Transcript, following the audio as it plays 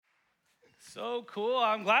So cool.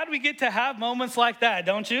 I'm glad we get to have moments like that,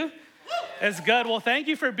 don't you? It's good. Well, thank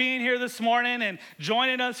you for being here this morning and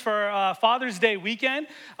joining us for Father's Day weekend.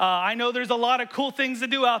 I know there's a lot of cool things to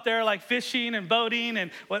do out there, like fishing and boating and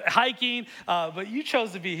hiking, but you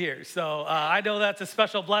chose to be here. So I know that's a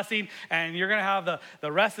special blessing, and you're going to have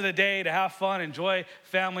the rest of the day to have fun, enjoy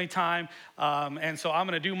family time. And so I'm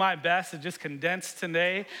going to do my best to just condense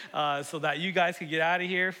today so that you guys can get out of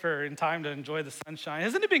here in time to enjoy the sunshine.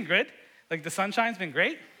 Hasn't it been good? Like the sunshine's been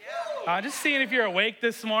great? Just seeing if you're awake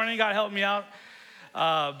this morning. God help me out.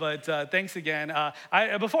 But thanks again.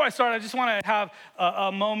 Before I start, I just want to have a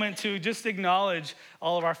moment to just acknowledge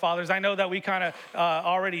all of our fathers. I know that we kind of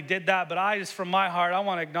already did that, but from my heart, I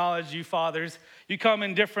want to acknowledge you fathers. You come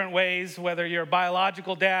in different ways, whether you're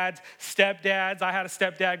biological dads, stepdads. I had a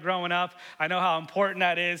stepdad growing up. I know how important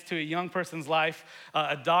that is to a young person's life.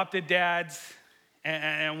 Adopted dads.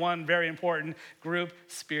 And one very important group,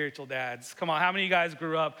 spiritual dads. Come on, how many of you guys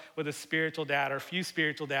grew up with a spiritual dad or a few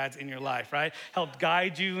spiritual dads in your life, right? Helped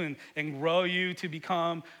guide you and grow you to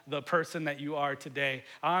become the person that you are today.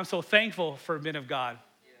 I'm so thankful for men of God.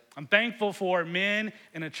 I'm thankful for men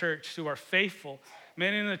in a church who are faithful,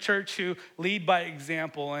 men in a church who lead by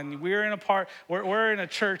example. And we're in a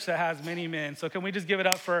church that has many men. So can we just give it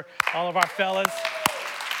up for all of our fellas?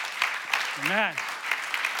 Amen.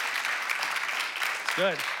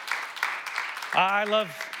 Good. I love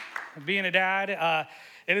being a dad.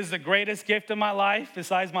 It is the greatest gift of my life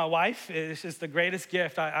besides my wife. It's just the greatest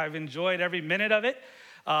gift. I've enjoyed every minute of it.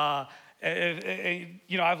 I've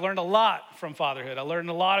learned a lot from fatherhood. I learned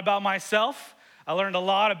a lot about myself. I learned a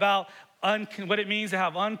lot about what it means to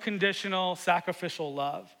have unconditional, sacrificial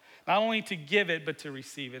love. Not only to give it, but to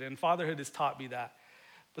receive it. And fatherhood has taught me that.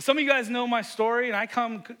 But some of you guys know my story, and I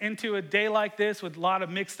come into a day like this with a lot of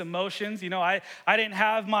mixed emotions. You know, I didn't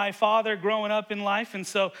have my father growing up in life, and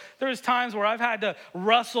so there's times where I've had to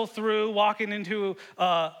wrestle through walking into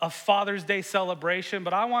a Father's Day celebration.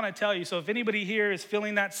 But I want to tell you, so if anybody here is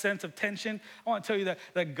feeling that sense of tension, I want to tell you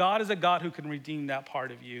that God is a God who can redeem that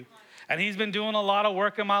part of you. And he's been doing a lot of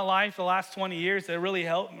work in my life the last 20 years to really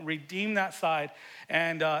help redeem that side.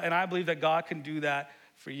 And I believe that God can do that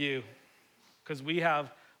for you because we have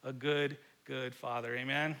a good Father,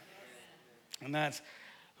 amen? And that's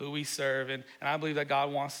who we serve, and I believe that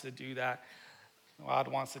God wants to do that. God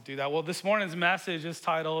wants to do that. Well, this morning's message is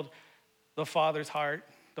titled, The Father's Heart,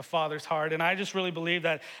 the Father's Heart, and I just really believe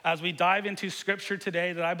that as we dive into Scripture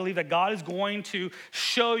today, that I believe that God is going to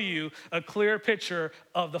show you a clear picture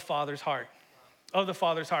of the Father's heart. Of the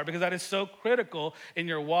Father's heart, because that is so critical in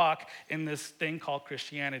your walk in this thing called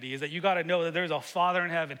Christianity, is that you got to know that there's a Father in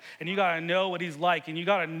heaven, and you got to know what he's like, and you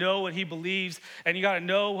got to know what he believes, and you got to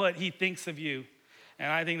know what he thinks of you.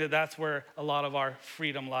 And I think that that's where a lot of our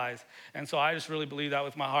freedom lies. And so I just really believe that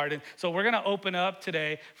with my heart. And so we're going to open up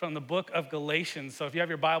today from the book of Galatians. So if you have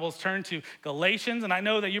your Bibles, turn to Galatians. And I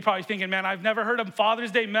know that you're probably thinking, man, I've never heard a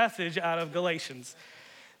Father's Day message out of Galatians.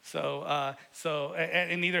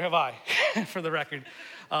 And neither have I, for the record.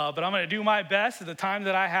 But I'm going to do my best at the time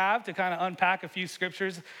that I have to kind of unpack a few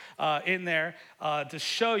scriptures in there to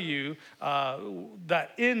show you that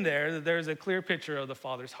in there that there's a clear picture of the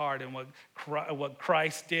Father's heart and what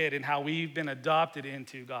Christ did and how we've been adopted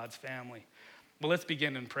into God's family. Well, let's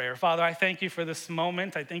begin in prayer. Father, I thank you for this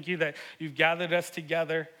moment. I thank you that you've gathered us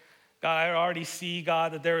together. God, I already see,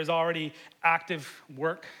 God, that there is already active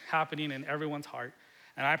work happening in everyone's heart.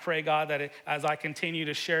 And I pray, God, that as I continue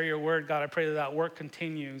to share your word, God, I pray that work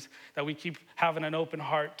continues, that we keep having an open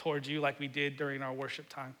heart towards you like we did during our worship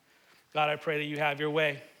time. God, I pray that you have your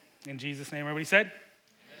way. In Jesus' name, everybody said?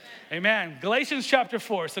 Amen. Galatians chapter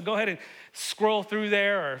 4. So go ahead and scroll through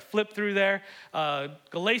there or flip through there.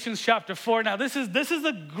 Galatians chapter 4. Now, this is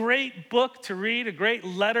a great book to read, a great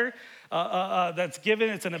letter that's given.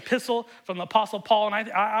 It's an epistle from the Apostle Paul. And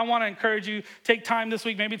I want to encourage you, take time this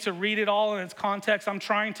week maybe to read it all in its context. I'm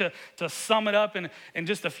trying to sum it up in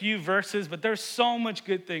just a few verses, but there's so much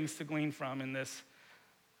good things to glean from in this.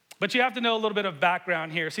 But you have to know a little bit of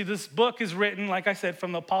background here. See, this book is written, like I said,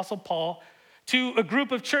 from the Apostle Paul to a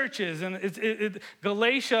group of churches. And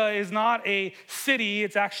Galatia is not a city,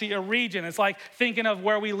 it's actually a region. It's like thinking of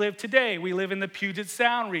where we live today. We live in the Puget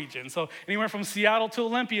Sound region. So anywhere from Seattle to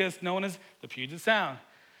Olympia is known as the Puget Sound.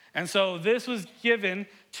 And so this was given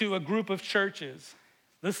to a group of churches.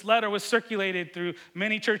 This letter was circulated through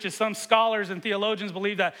many churches. Some scholars and theologians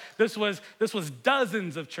believe that this was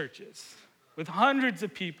dozens of churches with hundreds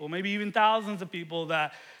of people, maybe even thousands of people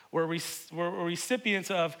that were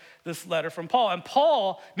recipients of this letter from Paul. And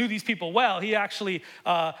Paul knew these people well. He actually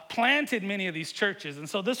planted many of these churches. And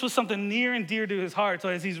so this was something near and dear to his heart. So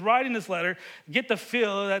as he's writing this letter, get the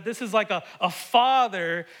feel that this is like a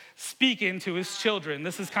father speaking to his children.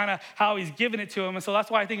 This is kind of how he's giving it to them. And so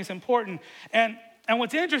that's why I think it's important. And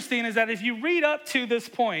what's interesting is that if you read up to this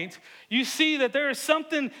point, you see that there is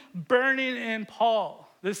something burning in Paul.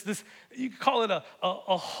 This you could call it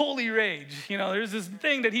a holy rage. You know, there's this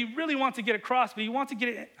thing that he really wants to get across, but he wants to get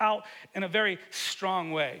it out in a very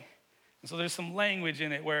strong way. And so there's some language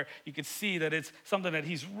in it where you could see that it's something that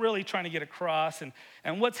he's really trying to get across.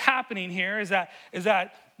 And what's happening here is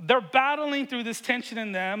that they're battling through this tension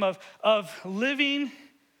in them of living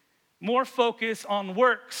more focused on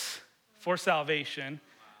works for salvation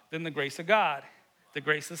than the grace of God. The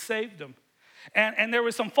grace has saved them. And there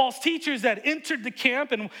were some false teachers that entered the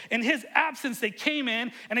camp, and in his absence, they came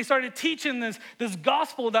in and they started teaching this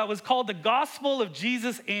gospel that was called the gospel of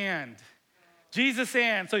Jesus and. Jesus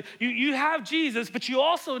and. So you have Jesus, but you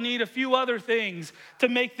also need a few other things to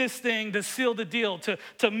make this thing, to seal the deal,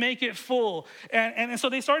 to make it full. And so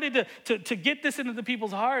they started to get this into the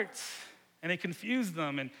people's hearts, and it confused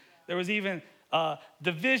them. And there was even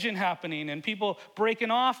division happening and people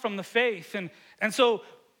breaking off from the faith. And so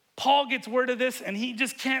Paul gets word of this and he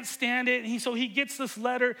just can't stand it. And so he gets this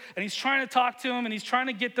letter and he's trying to talk to them and he's trying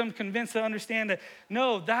to get them convinced to understand that,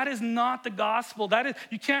 no, that is not the gospel.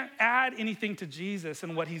 You can't add anything to Jesus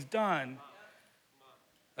and what he's done.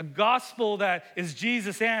 A gospel that is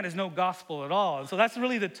Jesus and is no gospel at all. And so that's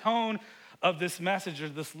really the tone of this message or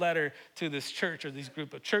this letter to this church or these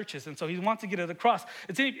group of churches. And so he wants to get it across.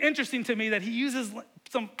 It's interesting to me that he uses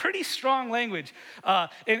some pretty strong language.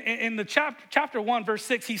 In the chapter 1, verse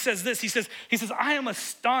 6, he says this. He says, I am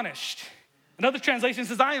astonished. Another translation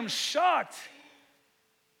says, I am shocked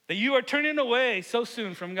that you are turning away so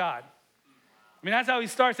soon from God. I mean, that's how he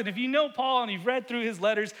starts. And if you know Paul and you've read through his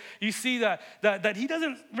letters, you see that he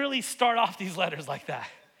doesn't really start off these letters like that.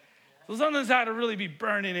 So something's had to really be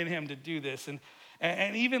burning in him to do this.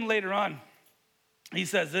 And even later on, he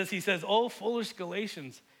says this. He says, oh, foolish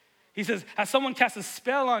Galatians. He says, has someone cast a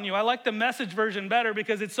spell on you? I like the Message version better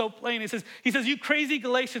because it's so plain. He says, you crazy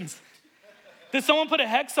Galatians. Did someone put a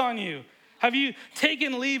hex on you? Have you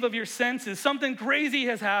taken leave of your senses? Something crazy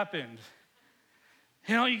has happened.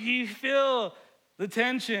 You know, you feel the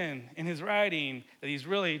tension in his writing that he's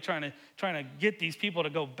really trying to get these people to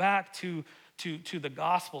go back to the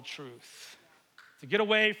gospel truth, to get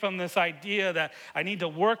away from this idea that I need to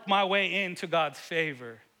work my way into God's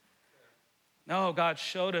favor. No, God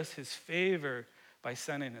showed us his favor by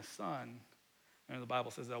sending his son. And the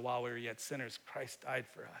Bible says that while we were yet sinners, Christ died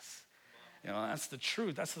for us. You know, that's the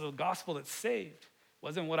truth. That's the gospel that saved. It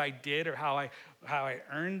wasn't what I did or how I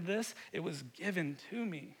earned this. It was given to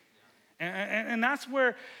me. And that's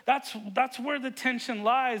where the tension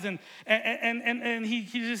lies. And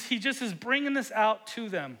he just is bringing this out to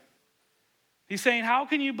them. He's saying, how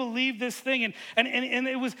can you believe this thing? And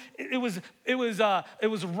it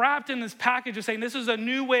was wrapped in this package of saying, this is a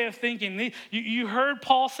new way of thinking. You heard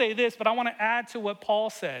Paul say this, but I want to add to what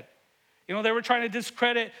Paul said. You know, they were trying to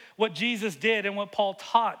discredit what Jesus did and what Paul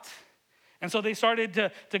taught. And so they started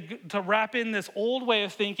to wrap in this old way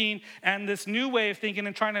of thinking and this new way of thinking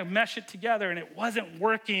and trying to mesh it together, and it wasn't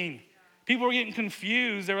working. People were getting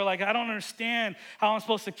confused. They were like, I don't understand how I'm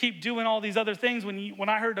supposed to keep doing all these other things when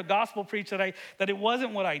I heard the gospel preached that it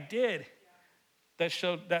wasn't what I did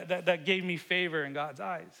that gave me favor in God's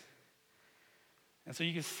eyes. And so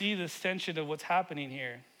you can see this tension of what's happening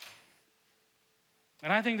here.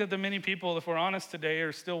 And I think that the many people, if we're honest today,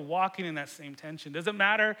 are still walking in that same tension. Doesn't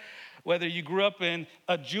matter whether you grew up in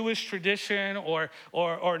a Jewish tradition or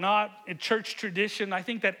not a church tradition. I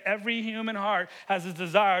think that every human heart has a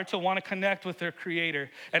desire to want to connect with their Creator.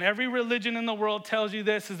 And every religion in the world tells you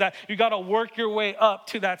this, is that you got to work your way up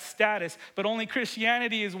to that status. But only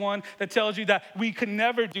Christianity is one that tells you that we could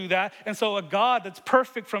never do that. And so a God that's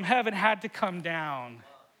perfect from heaven had to come down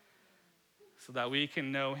so that we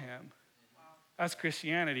can know him. That's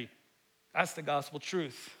Christianity. That's the gospel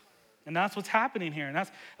truth. And that's what's happening here. And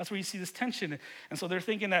that's where you see this tension. And so they're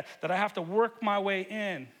thinking that I have to work my way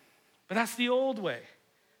in. But that's the old way.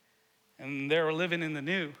 And they're living in the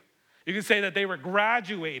new. You can say that they were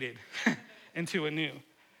graduated into a new.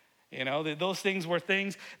 You know, those things were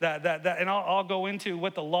things that and I'll go into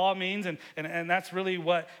what the law means. And that's really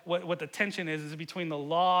what the tension is between the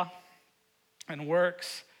law and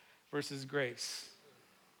works versus grace.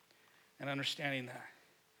 And understanding that.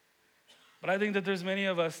 But I think that there's many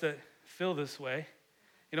of us that feel this way.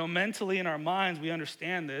 You know, mentally in our minds, we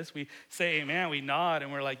understand this. We say amen, we nod,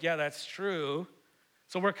 and we're like, yeah, that's true.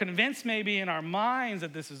 So we're convinced maybe in our minds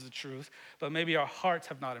that this is the truth, but maybe our hearts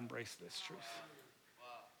have not embraced this truth.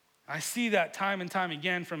 I see that time and time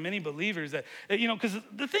again from many believers that, because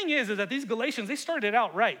the thing is that these Galatians, they started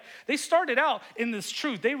out right. They started out in this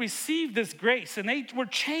truth. They received this grace and they were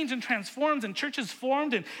changed and transformed and churches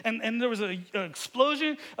formed and there was an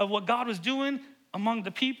explosion of what God was doing among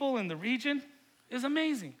the people in the region. It was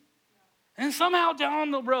amazing. And somehow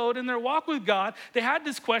down the road in their walk with God, they had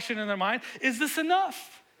this question in their mind, is this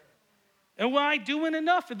enough? And am I doing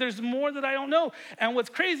enough? If there's more that I don't know. And what's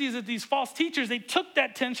crazy is that these false teachers, they took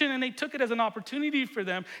that tension and they took it as an opportunity for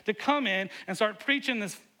them to come in and start preaching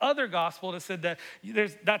this other gospel that said that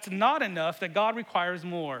that's not enough, that God requires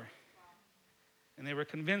more. And they were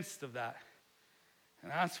convinced of that. And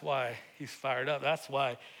that's why he's fired up. That's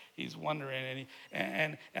why he's wondering.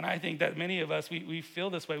 And I think that many of us, we feel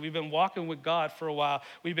this way. We've been walking with God for a while.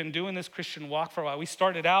 We've been doing this Christian walk for a while. We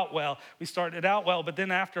started out well, but then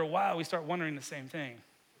after a while, we start wondering the same thing.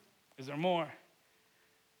 Is there more?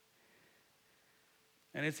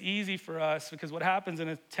 And it's easy for us because what happens in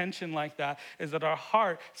a tension like that is that our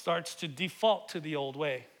heart starts to default to the old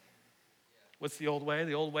way. What's the old way?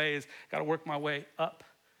 The old way is got to work my way up,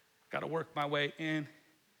 got to work my way in.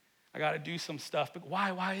 I got to do some stuff. But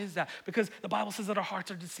why? Why is that? Because the Bible says that our hearts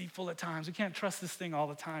are deceitful at times. We can't trust this thing all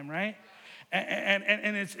the time, right?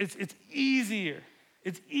 And it's easier.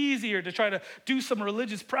 It's easier to try to do some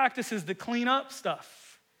religious practices to clean up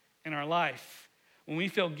stuff in our life. When we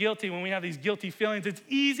feel guilty, when we have these guilty feelings, it's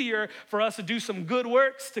easier for us to do some good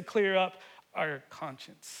works to clear up our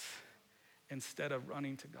conscience instead of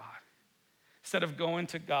running to God. Instead of going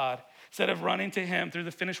to God, instead of running to him through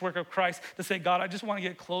the finished work of Christ to say, God, I just want to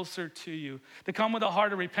get closer to you. To come with a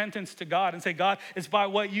heart of repentance to God and say, God, it's by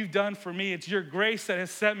what you've done for me. It's your grace that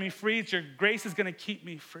has set me free. It's your grace is going to keep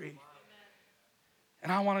me free.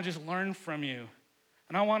 And I want to just learn from you.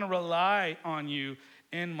 And I want to rely on you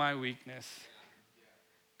in my weakness.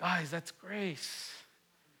 Guys, that's grace.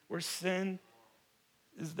 Where sin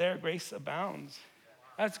is there, grace abounds.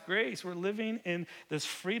 That's grace. We're living in this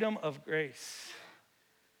freedom of grace.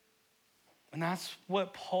 And that's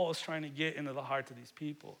what Paul is trying to get into the hearts of these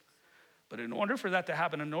people. But in order for that to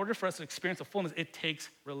happen, in order for us to experience the fullness, it takes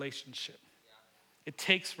relationship. It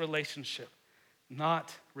takes relationship,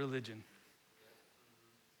 not religion.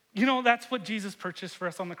 That's what Jesus purchased for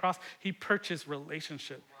us on the cross. He purchased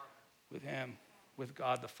relationship with him, with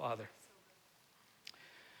God the Father.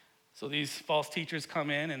 So these false teachers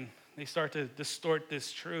come in and they start to distort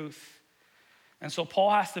this truth. And so Paul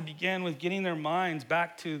has to begin with getting their minds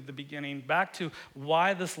back to the beginning, back to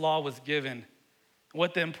why this law was given,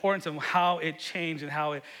 what the importance of how it changed and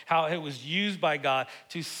how it was used by God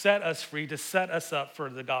to set us free, to set us up for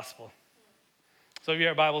the gospel. So if you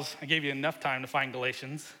have Bibles, I gave you enough time to find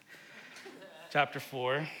Galatians chapter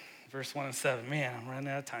 4, verse 1 and 7. Man, I'm running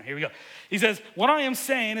out of time. Here we go. He says, what I am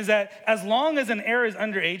saying is that as long as an heir is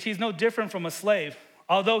underage, he's no different from a slave.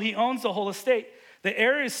 Although he owns the whole estate, the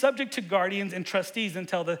heir is subject to guardians and trustees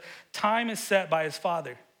until the time is set by his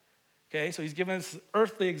father. Okay, so he's given this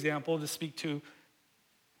earthly example to speak to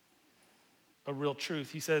a real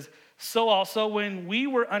truth. He says, so also when we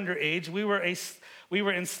were underage, we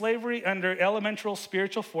were in slavery under elemental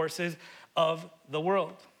spiritual forces of the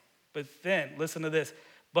world. But then, listen to this.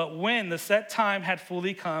 But when the set time had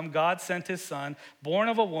fully come, God sent his son, born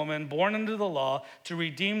of a woman, born under the law, to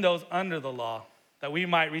redeem those under the law, that we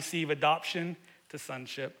might receive adoption to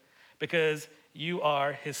sonship, because you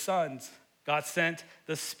are his sons. God sent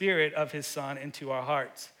the Spirit of his Son into our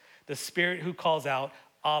hearts, the Spirit who calls out,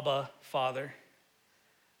 Abba, Father.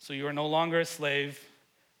 So you are no longer a slave,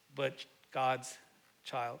 but God's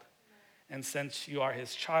child. And since you are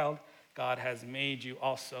his child, God has made you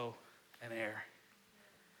also an heir.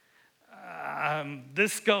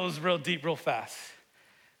 This goes real deep, real fast.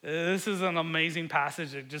 This is an amazing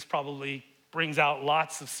passage that just probably brings out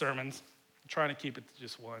lots of sermons. I'm trying to keep it to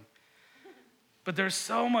just one. But there's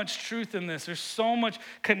so much truth in this. There's so much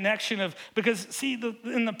connection because see,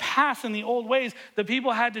 in the past, in the old ways, the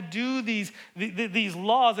people had to do these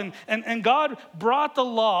laws. And God brought the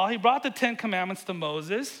law, he brought the 10 Commandments to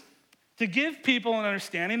Moses to give people an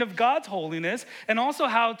understanding of God's holiness and also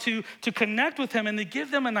how to connect with him and to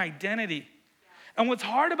give them an identity. And what's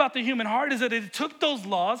hard about the human heart is that it took those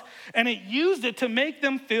laws and it used it to make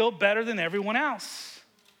them feel better than everyone else.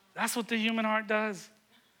 That's what the human heart does.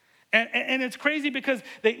 And it's crazy because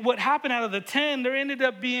what happened out of the 10, there ended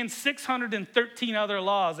up being 613 other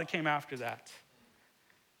laws that came after that.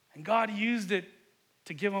 And God used it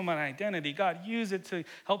to give them an identity. God used it to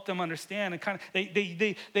help them understand and kind of,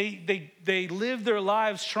 they live their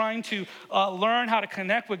lives trying to learn how to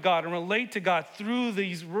connect with God and relate to God through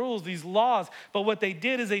these rules, these laws. But what they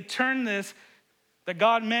did is they turned this that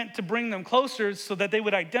God meant to bring them closer so that they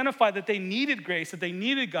would identify that they needed grace, that they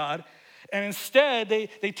needed God. And instead,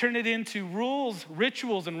 they turned it into rules,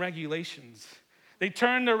 rituals, and regulations. They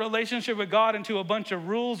turned their relationship with God into a bunch of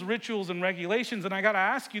rules, rituals, and regulations. And I got to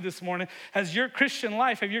ask you this morning, has your Christian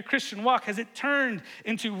life, have your Christian walk, has it turned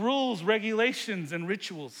into rules, regulations, and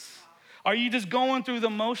rituals? Are you just going through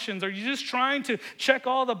the motions? Are you just trying to check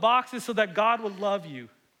all the boxes so that God would love you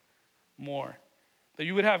more? That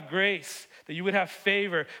you would have grace, that you would have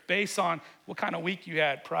favor based on what kind of week you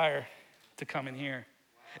had prior to coming here.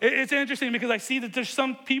 It's interesting because I see that there's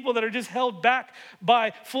some people that are just held back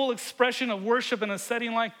by full expression of worship in a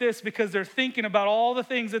setting like this because they're thinking about all the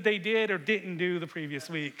things that they did or didn't do the previous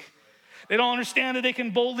week. They don't understand that they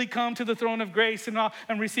can boldly come to the throne of grace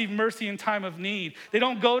and receive mercy in time of need. They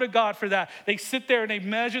don't go to God for that. They sit there and they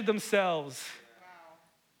measure themselves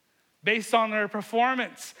based on their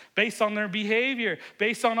performance, based on their behavior,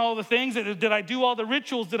 based on all the things. Did I do all the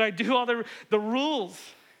rituals? Did I do all the rules?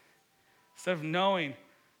 Instead of knowing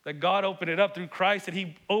that God opened it up through Christ, that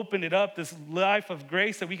he opened it up, this life of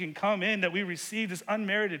grace that we can come in, that we receive this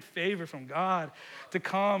unmerited favor from God to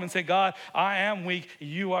come and say, God, I am weak,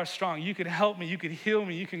 you are strong. You can help me, you can heal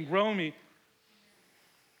me, you can grow me.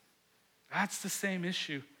 That's the same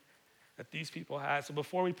issue that these people had. So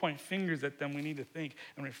before we point fingers at them, we need to think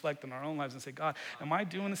and reflect on our own lives and say, God, am I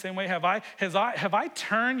doing the same way? Have I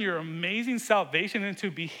turned your amazing salvation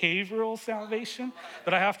into behavioral salvation?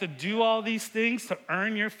 That I have to do all these things to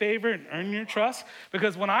earn your favor and earn your trust?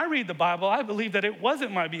 Because when I read the Bible, I believe that it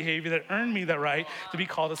wasn't my behavior that earned me the right to be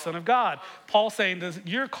called a son of God. Paul saying this,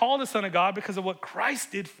 you're called a son of God because of what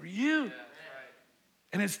Christ did for you.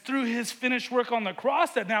 And it's through his finished work on the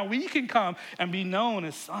cross that now we can come and be known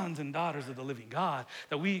as sons and daughters of the living God,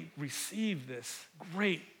 that we receive this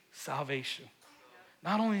great salvation.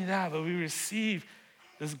 Not only that, but we receive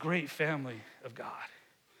this great family of God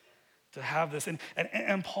to have this.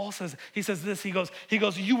 And Paul says, he says this, he goes,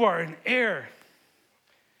 you are an heir.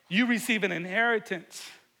 You receive an inheritance.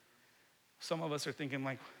 Some of us are thinking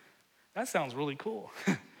like, that sounds really cool.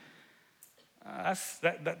 That's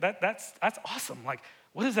awesome. Like,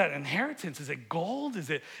 what is that inheritance? Is it gold? Is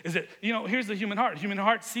it, here's the human heart. Human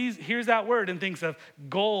heart hears that word and thinks of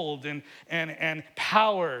gold and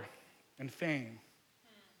power and fame.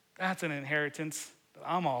 That's an inheritance that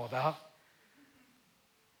I'm all about.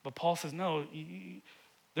 But Paul says, no,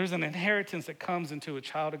 there's an inheritance that comes into a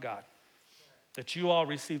child of God that you all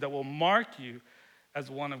receive that will mark you as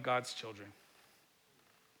one of God's children.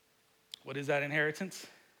 What is that inheritance?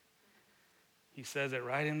 He says it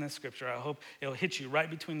right in the scripture. I hope it'll hit you right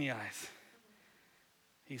between the eyes.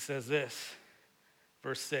 He says this,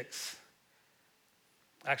 verse 6.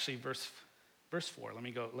 Actually, verse 4. Let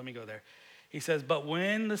me go there. He says, but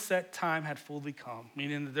when the set time had fully come,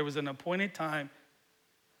 meaning that there was an appointed time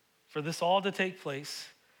for this all to take place,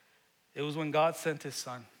 it was when God sent his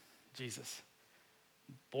son, Jesus,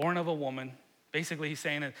 born of a woman. Basically, he's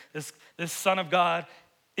saying that this son of God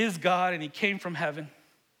is God, and he came from heaven.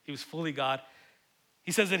 He was fully God.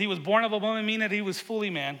 He says that he was born of a woman, meaning that he was fully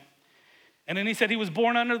man. And then he said he was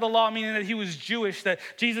born under the law, meaning that he was Jewish, that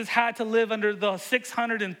Jesus had to live under the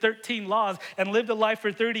 613 laws and lived a life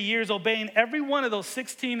for 30 years obeying every one of those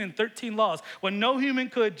 16 and 13 laws. When no human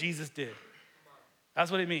could, Jesus did. That's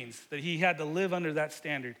what it means, that he had to live under that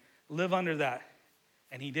standard, live under that.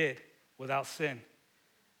 And he did, without sin.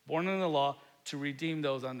 Born under the law to redeem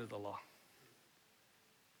those under the law,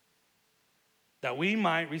 that we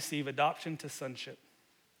might receive adoption to sonship,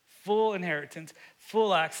 full inheritance,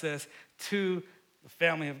 full access to the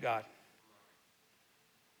family of God.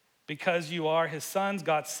 Because you are his sons,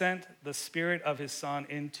 God sent the Spirit of his Son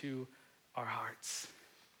into our hearts.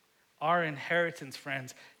 Our inheritance,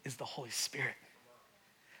 friends, is the Holy Spirit.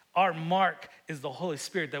 Our mark is the Holy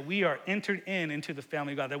Spirit, that we are entered into the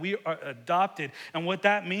family of God, that we are adopted. And what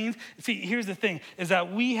that means, see, here's the thing, is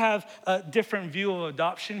that we have a different view of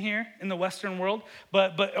adoption here in the Western world,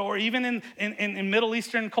 or even in Middle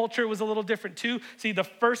Eastern culture, it was a little different too. See, the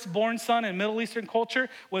firstborn son in Middle Eastern culture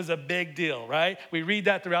was a big deal, right? We read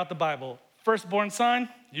that throughout the Bible. Firstborn son,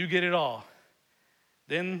 you get it all.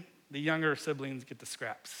 Then the younger siblings get the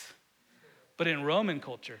scraps. But in Roman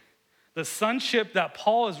culture, The sonship that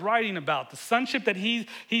Paul is writing about, the sonship that he's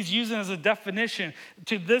using as a definition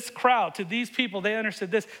to this crowd, to these people, they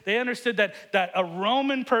understood this. They understood that a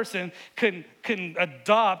Roman person can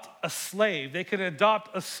adopt a slave. They could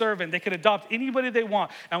adopt a servant. They could adopt anybody they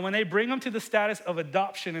want. And when they bring them to the status of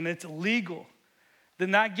adoption and it's legal,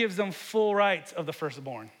 then that gives them full rights of the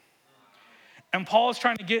firstborn. And Paul is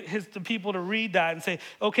trying to get the people to read that and say,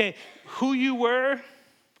 okay, who you were,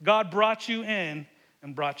 God brought you in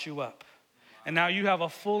and brought you up. And now you have a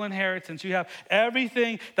full inheritance. You have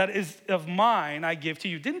everything that is of mine, I give to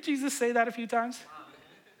you. Didn't Jesus say that a few times?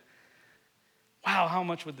 Wow, how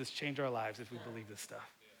much would this change our lives if we believe this stuff?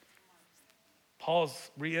 Paul's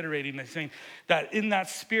reiterating and saying that in that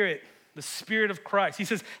spirit, the Spirit of Christ, he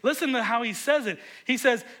says, listen to how he says it. He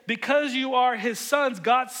says, because you are his sons,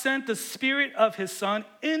 God sent the Spirit of his Son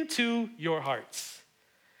into your hearts.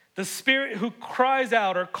 The Spirit who cries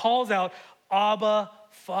out or calls out, Abba,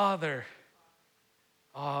 Father.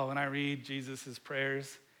 Oh, when I read Jesus'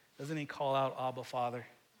 prayers, doesn't he call out Abba, Father?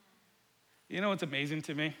 You know what's amazing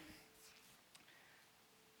to me?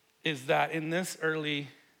 Is that in this early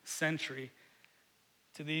century,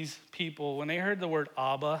 to these people, when they heard the word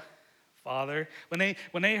Abba, Father, when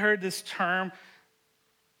they heard this term,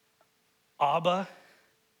 Abba,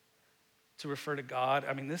 to refer to God,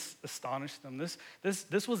 I mean, this astonished them.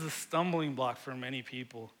 This was a stumbling block for many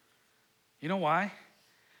people. You know why?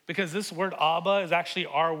 Because this word Abba is actually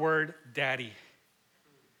our word daddy.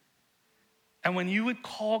 And when you would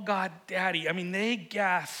call God daddy, I mean, they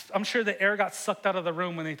gasped. I'm sure the air got sucked out of the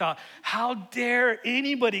room when they thought, how dare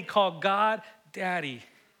anybody call God daddy?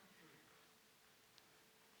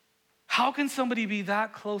 How can somebody be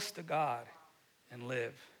that close to God and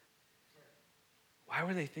live? Why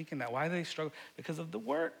were they thinking that? Why did they struggle? Because of the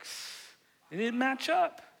works. It didn't match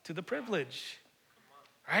up to the privilege.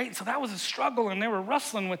 Right? So that was a struggle, and they were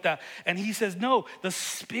wrestling with that. And he says, no, the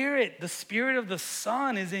Spirit of the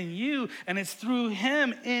Son is in you, and it's through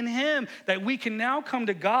him, in him, that we can now come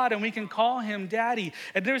to God and we can call him daddy.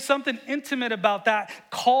 And there's something intimate about that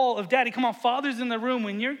call of daddy. Come on, fathers in the room,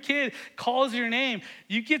 when your kid calls your name,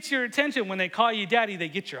 you get your attention. When they call you daddy, they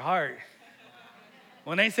get your heart.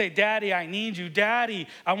 When they say, daddy, I need you, daddy,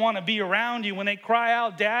 I want to be around you. When they cry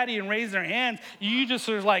out, daddy, and raise their hands, you just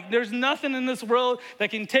are like, there's nothing in this world that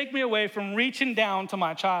can take me away from reaching down to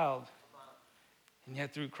my child. And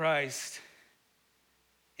yet through Christ,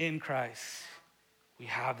 in Christ, we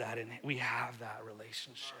have that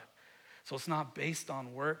relationship. So it's not based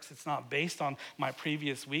on works. It's not based on my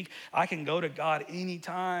previous week. I can go to God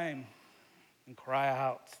anytime and cry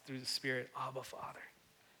out through the Spirit, Abba, Father.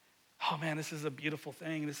 Oh man, this is a beautiful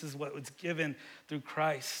thing. This is what was given through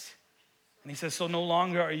Christ. And he says, so no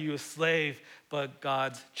longer are you a slave, but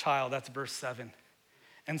God's child. That's verse 7.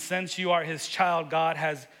 And since you are his child, God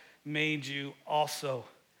has made you also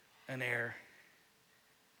an heir.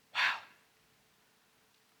 Wow.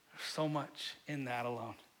 There's so much in that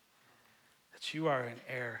alone. That you are an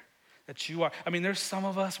heir. That you are, I mean, there's some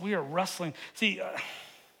of us, we are wrestling. See,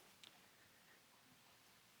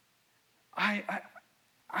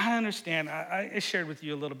 I understand. I shared with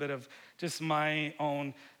you a little bit of just my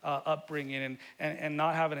own upbringing and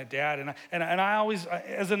not having a dad. And I always,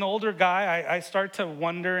 as an older guy, I start to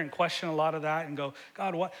wonder and question a lot of that and go,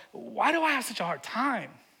 God, why do I have such a hard time?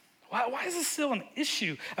 Why is this still an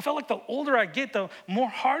issue? I felt like the older I get, the more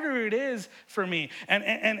harder it is for me.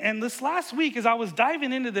 And this last week, as I was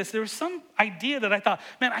diving into this, there was some idea that I thought,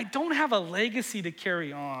 man, I don't have a legacy to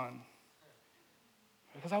carry on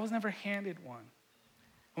because I was never handed one.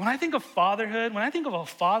 When I think of fatherhood, when I think of a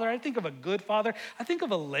father, I think of a good father. I think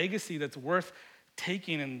of a legacy that's worth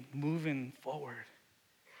taking and moving forward.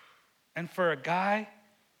 And for a guy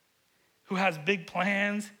who has big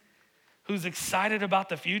plans, who's excited about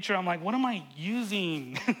the future, I'm like, what am I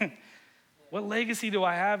using? What legacy do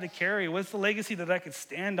I have to carry? What's the legacy that I could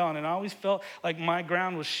stand on? And I always felt like my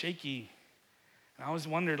ground was shaky. And I always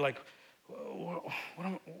wondered, like,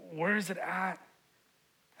 where is it at?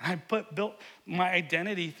 And I built my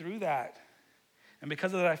identity through that. And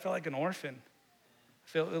because of that, I felt like an orphan. I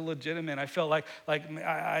felt illegitimate. I felt like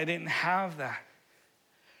I didn't have that.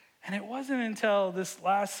 And it wasn't until this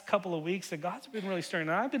last couple of weeks that God's been really stirring.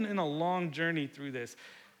 And I've been in a long journey through this.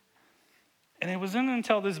 And it wasn't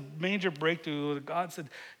until this major breakthrough that God said,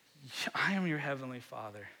 I am your heavenly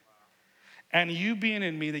Father. And you being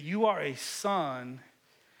in me, that you are a son.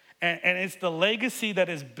 And it's the legacy that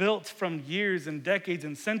is built from years and decades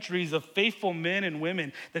and centuries of faithful men and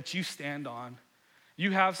women that you stand on. You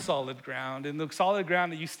have solid ground, and the solid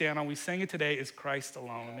ground that you stand on, we sang it today, is Christ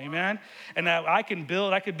alone, amen? And that I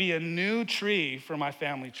could be a new tree for my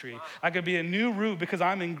family tree. I could be a new root because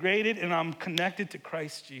I'm ingrained and I'm connected to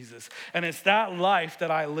Christ Jesus. And it's that life that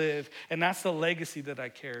I live, and that's the legacy that I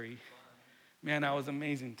carry. Man, that was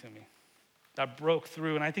amazing to me. That broke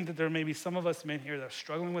through. And I think that there may be some of us men here that are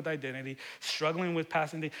struggling with identity, struggling with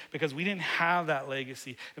passing because we didn't have that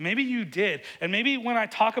legacy. And maybe you did. And maybe when I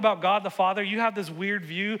talk about God the Father, you have this weird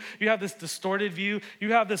view, you have this distorted view,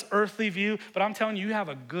 you have this earthly view, but I'm telling you, you have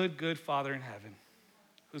a good Father in heaven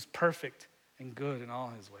who's perfect and good in all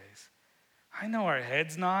his ways. I know our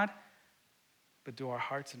heads nod, but do our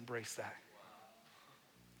hearts embrace that?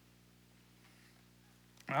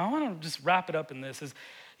 And I want to just wrap it up in this is,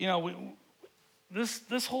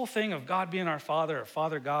 this whole thing of God being our Father or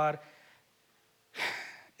Father God,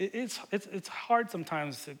 it's hard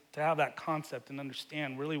sometimes to have that concept and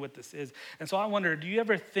understand really what this is. And so I wonder, do you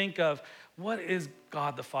ever think of what is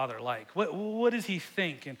God the Father like? What does he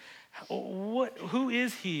think? And who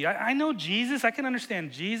is he? I know Jesus. I can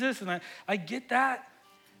understand Jesus, and I get that.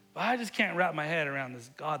 But I just can't wrap my head around this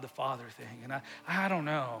God the Father thing. And I don't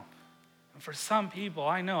know. And for some people,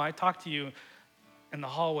 I know, I talk to you in the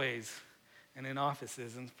hallways and in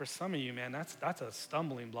offices. And for some of you, man, that's a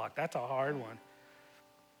stumbling block. That's a hard one.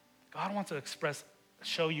 God wants to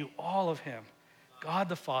show you all of him. God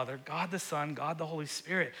the Father, God the Son, God the Holy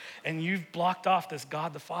Spirit. And you've blocked off this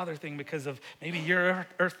God the Father thing because of maybe your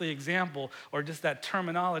earthly example or just that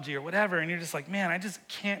terminology or whatever. And you're just like, man, I just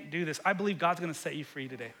can't do this. I believe God's going to set you free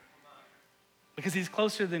today. Because he's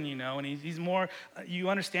closer than you know, and he's more, you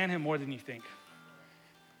understand him more than you think.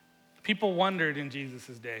 People wondered in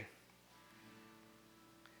Jesus' day.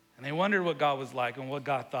 And they wondered what God was like and what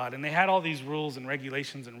God thought. And they had all these rules and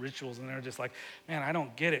regulations and rituals, and they were just like, man, I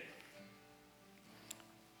don't get it.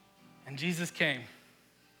 And Jesus came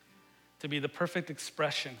to be the perfect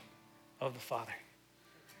expression of the Father.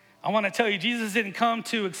 I want to tell you, Jesus didn't come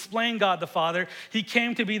to explain God the Father. He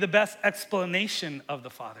came to be the best explanation of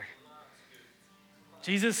the Father.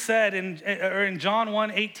 Jesus said in John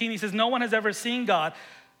 1:18, he says, no one has ever seen God,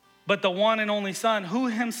 but the one and only Son, who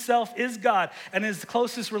himself is God and his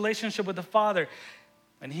closest relationship with the Father,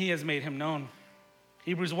 and he has made him known.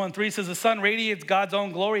 Hebrews 1:3 says, the Son radiates God's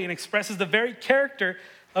own glory and expresses the very character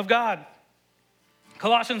of God.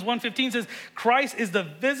 Colossians 1:15 says, Christ is the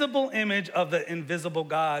visible image of the invisible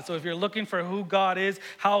God. So if you're looking for who God is,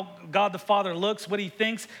 how God the Father looks, what he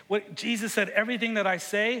thinks, what Jesus said, everything that I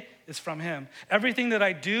say is from him. Everything that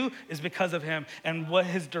I do is because of him and what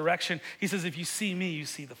his direction. He says, if you see me, you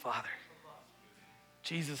see the Father.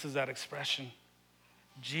 Jesus is that expression.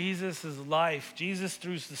 Jesus' life, Jesus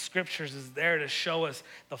through the scriptures is there to show us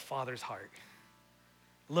the Father's heart.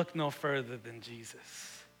 Look no further than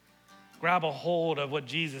Jesus. Grab a hold of what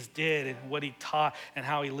Jesus did and what he taught and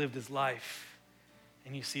how he lived his life,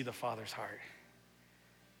 and you see the Father's heart.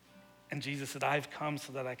 And Jesus said, I've come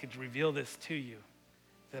so that I could reveal this to you,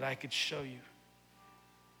 that I could show you.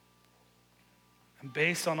 And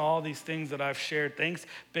based on all these things that I've shared,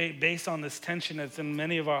 based on this tension that's in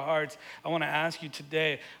many of our hearts, I want to ask you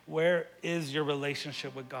today, where is your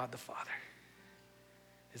relationship with God the Father?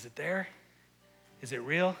 Is it there? Is it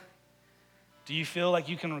real? Do you feel like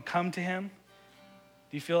you can come to him?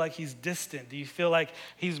 Do you feel like he's distant? Do you feel like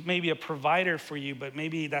he's maybe a provider for you, but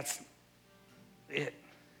maybe that's it?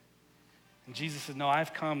 And Jesus said, no,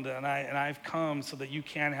 I've come and I've come so that you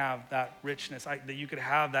can have that richness, that you could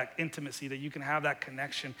have that intimacy, that you can have that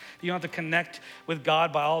connection. You don't have to connect with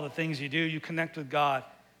God by all the things you do. You connect with God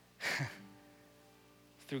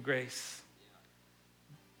through grace,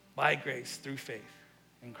 by grace, through faith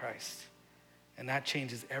in Christ. And that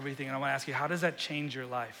changes everything. And I want to ask you, how does that change your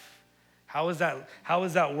life? How is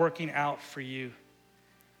that working out for you?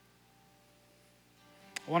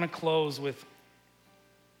 I want to close with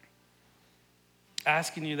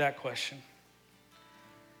asking you that question.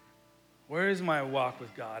 Where is my walk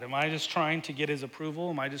with God? Am I just trying to get his approval?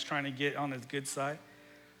 Am I just trying to get on his good side?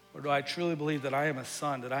 Or do I truly believe that I am a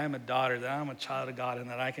son, that I am a daughter, that I am a child of God, and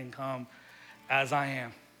that I can come as I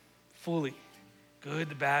am, fully, good,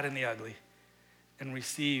 the bad, and the ugly, and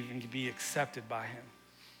receive and be accepted by him?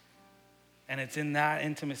 And it's in that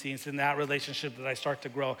intimacy, it's in that relationship that I start to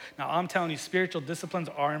grow. Now, I'm telling you, spiritual disciplines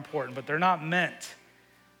are important, but they're not meant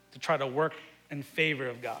to try to work in favor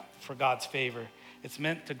of God, for God's favor. It's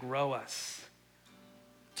meant to grow us,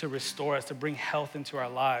 to restore us, to bring health into our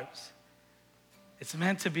lives. It's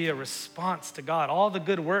meant to be a response to God. All the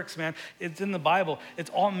good works, man, it's in the Bible. It's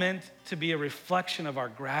all meant to be a reflection of our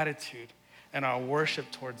gratitude and our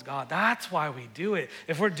worship towards God. That's why we do it.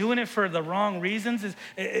 If we're doing it for the wrong reasons,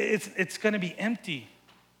 it's going to be empty.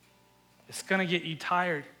 It's going to get you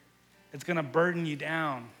tired. It's going to burden you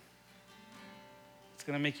down. It's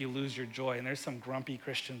going to make you lose your joy. And there's some grumpy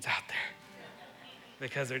Christians out there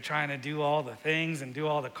because they're trying to do all the things and do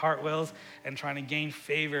all the cartwheels and trying to gain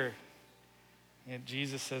favor. Yet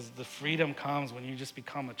Jesus says the freedom comes when you just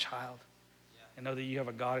become a child and know that you have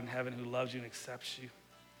a God in heaven who loves you and accepts you.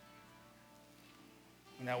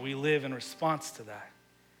 And that we live in response to that.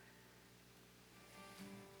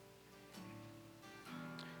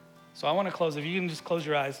 So I want to close. If you can just close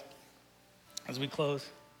your eyes as we close.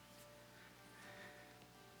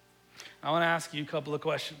 I want to ask you a couple of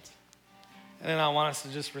questions. And then I want us to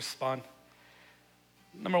just respond.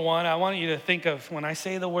 Number one, I want you to think of when I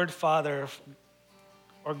say the word Father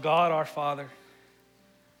or God our Father,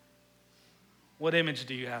 what image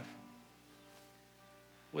do you have?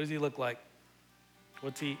 What does he look like?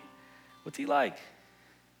 What's he like?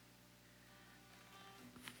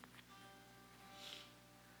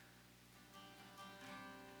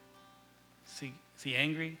 Is he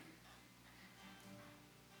angry?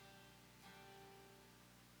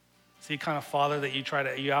 Is he kind of father that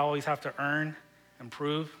you always have to earn and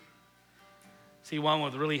prove? Is he one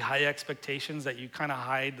with really high expectations that you kind of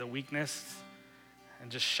hide the weakness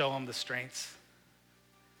and just show him the strengths?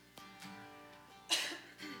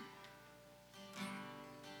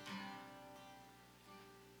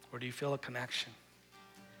 Or do you feel a connection?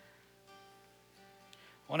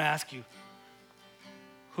 I want to ask you,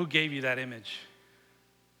 who gave you that image?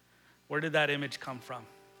 Where did that image come from?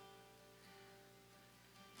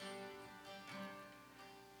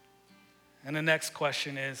 And the next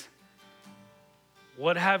question is,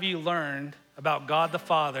 what have you learned about God the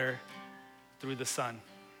Father through the Son?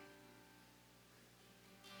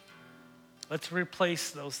 Let's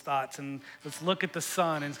replace those thoughts and let's look at the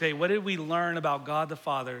Son and say, what did we learn about God the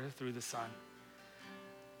Father through the Son?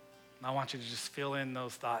 And I want you to just fill in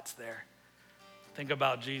those thoughts there. Think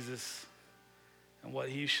about Jesus and what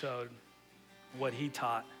he showed, what he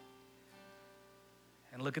taught.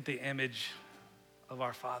 And look at the image of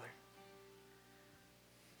our Father.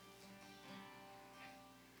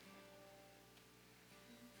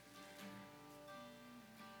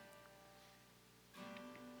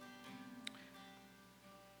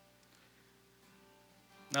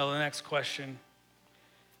 Now, the next question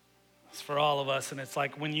is for all of us, and it's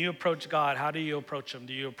like, when you approach God, how do you approach him?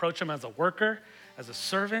 Do you approach him as a worker, as a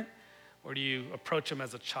servant, or do you approach him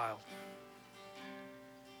as a child?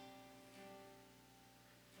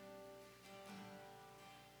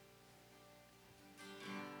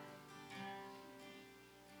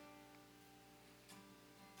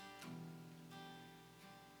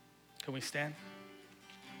 Can we stand?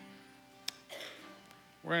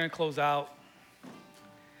 We're going to close out.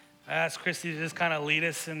 I asked Christy to just kind of lead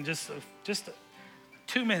us in just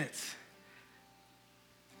 2 minutes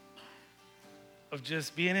of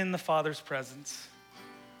just being in the Father's presence,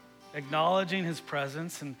 acknowledging his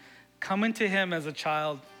presence, and coming to him as a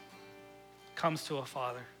child comes to a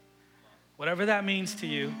father. Whatever that means to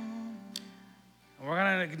you. And we're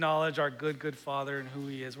going to acknowledge our good Father and who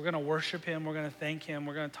he is. We're going to worship him. We're going to thank him.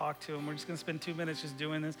 We're going to talk to him. We're just going to spend 2 minutes just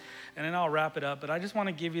doing this, and then I'll wrap it up. But I just want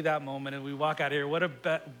to give you that moment, and we walk out here.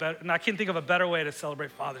 And I can't think of a better way to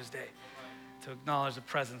celebrate Father's Day, to acknowledge the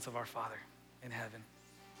presence of our Father in heaven.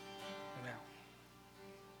 Amen.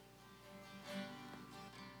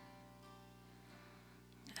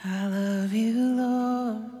 I love you,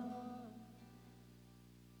 Lord.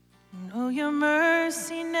 Oh, your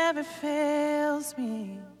mercy never fails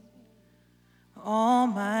me. All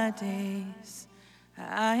my days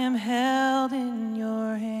I am held in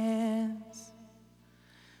your hands.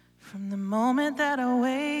 From the moment that I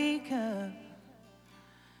wake up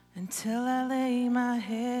until I lay my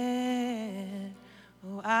head,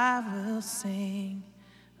 oh, I will sing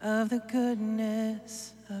of the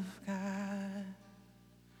goodness of God.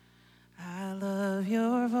 I love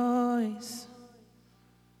your voice.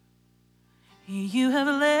 You have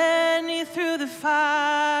led me through the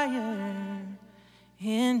fire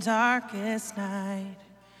in darkest night.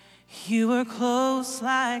 You were close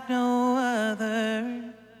like no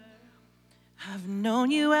other. I've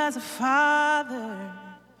known you as a father,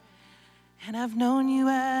 and I've known you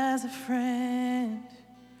as a friend.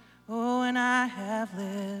 Oh, and I have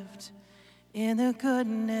lived in the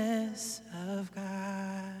goodness of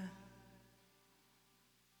God.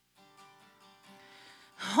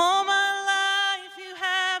 All my life you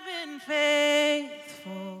have been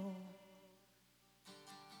faithful,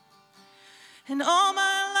 and all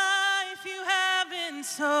my life you have been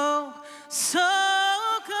so, so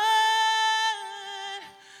good.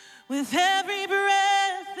 With every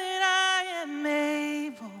breath that I am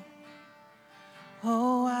able,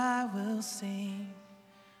 oh, I will sing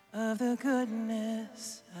of the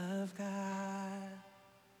goodness of God.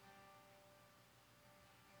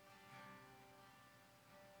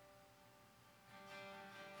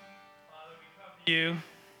 Father, we come to you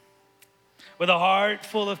with a heart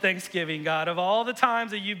full of thanksgiving, God, of all the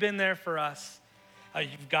times that you've been there for us, how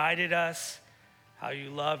you've guided us, how you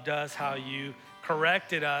loved us, how you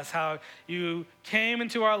corrected us, how you came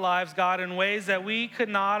into our lives, God, in ways that we could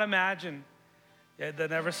not imagine, yet that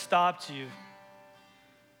never stopped you.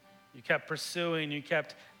 You kept pursuing, you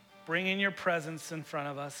kept bringing your presence in front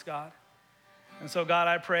of us, God. And so, God,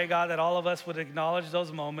 I pray, God, that all of us would acknowledge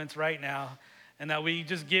those moments right now, and that we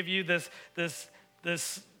just give you this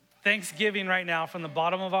thanksgiving right now from the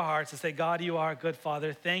bottom of our hearts to say, God, you are a good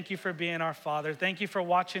Father. Thank you for being our Father. Thank you for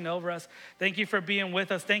watching over us. Thank you for being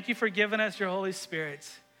with us. Thank you for giving us your Holy Spirit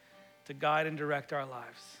to guide and direct our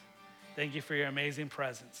lives. Thank you for your amazing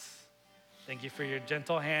presence. Thank you for your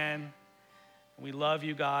gentle hand. We love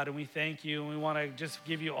you, God, and we thank you, and we want to just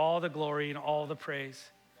give you all the glory and all the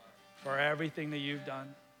praise for everything that you've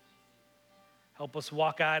done. Help us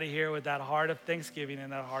walk out of here with that heart of thanksgiving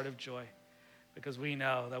and that heart of joy, because we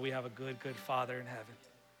know that we have a good, good Father in heaven.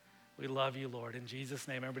 We love you, Lord. In Jesus'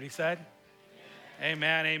 name, everybody said?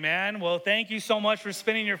 Amen, amen. Well, thank you so much for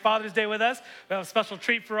spending your Father's Day with us. We have a special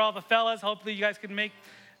treat for all the fellas. Hopefully you guys can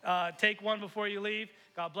take one before you leave.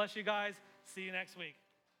 God bless you guys. See you next week.